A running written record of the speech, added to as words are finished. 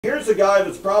Here's a guy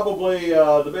that's probably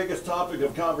the biggest topic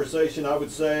of conversation, I would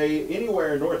say,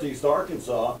 anywhere in Northeast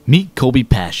Arkansas. Meet Colby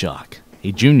Pashock,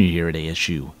 a junior here at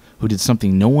ASU, who did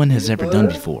something no one has ever done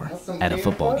before at a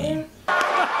football game.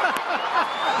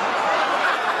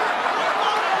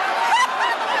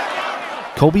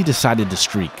 Colby decided to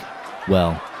streak,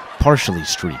 well, partially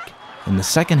streak, in the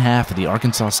second half of the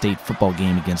Arkansas State football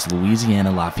game against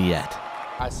Louisiana Lafayette.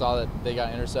 I saw that they got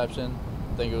an interception.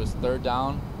 I think it was third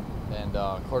down, and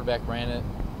quarterback ran it.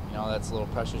 You know, that's a little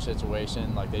pressure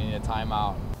situation, like they need a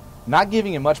timeout. Not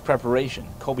giving him much preparation,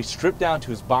 Colby stripped down to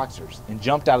his boxers and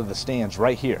jumped out of the stands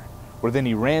right here, where then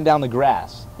he ran down the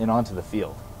grass and onto the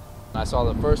field. I saw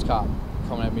the first cop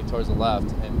coming at me towards the left,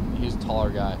 and he's a taller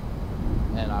guy.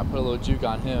 And I put a little juke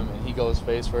on him, and he goes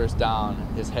face first down.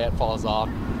 His hat falls off.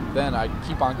 Then I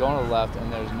keep on going to the left, and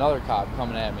there's another cop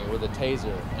coming at me with a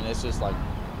taser, and it's just like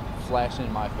flashing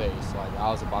in my face, like I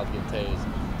was about to get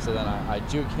tased. So then I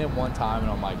juke him one time,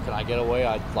 and I'm like, can I get away?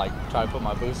 I like try to put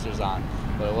my boosters on,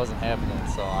 but it wasn't happening.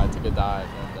 So I took a dive,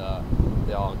 and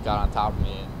they all got on top of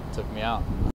me and took me out.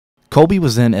 Colby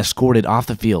was then escorted off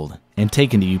the field and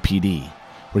taken to UPD,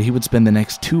 where he would spend the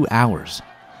next 2 hours.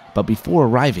 But before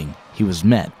arriving, he was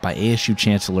met by ASU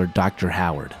Chancellor Dr.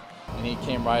 Howard. And he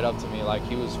came right up to me like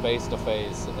he was face to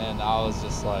face, and I was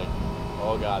just like,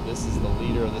 oh God, this is the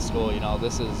leader of the school. You know,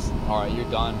 this is, all right, you're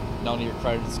done. None of your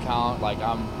credits count. Like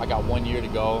I got 1 year to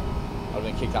go. I've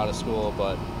been kicked out of school,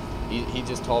 but he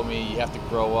just told me you have to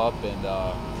grow up, and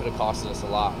could have costed us a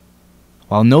lot.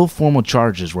 While no formal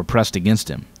charges were pressed against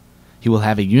him, he will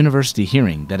have a university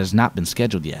hearing that has not been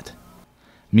scheduled yet.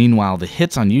 Meanwhile, the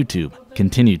hits on YouTube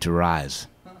continue to rise.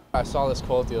 I saw this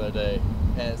quote the other day,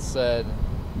 and it said,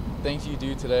 "Things you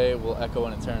do today will echo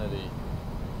in eternity."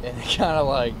 And it kind of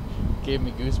like gave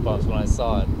me goosebumps when I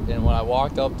saw it. And when I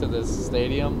walked up to this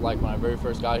stadium, like when I very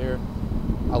first got here,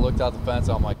 I looked out the fence,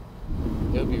 and I'm like,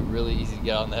 it would be really easy to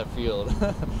get on that field.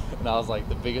 And I was like,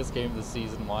 the biggest game of the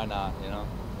season, why not, you know?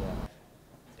 Yeah.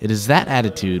 It is that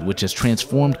attitude which has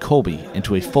transformed Colby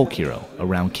into a folk hero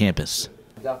around campus.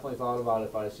 Definitely thought about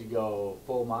if I should go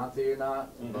full Monty or not.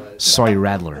 But Sawyer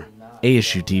Radler,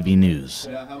 ASU-TV News.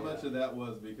 Yeah, how much of that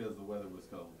was because the weather was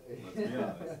cold? Let's be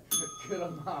honest. Good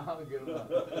amount, good amount.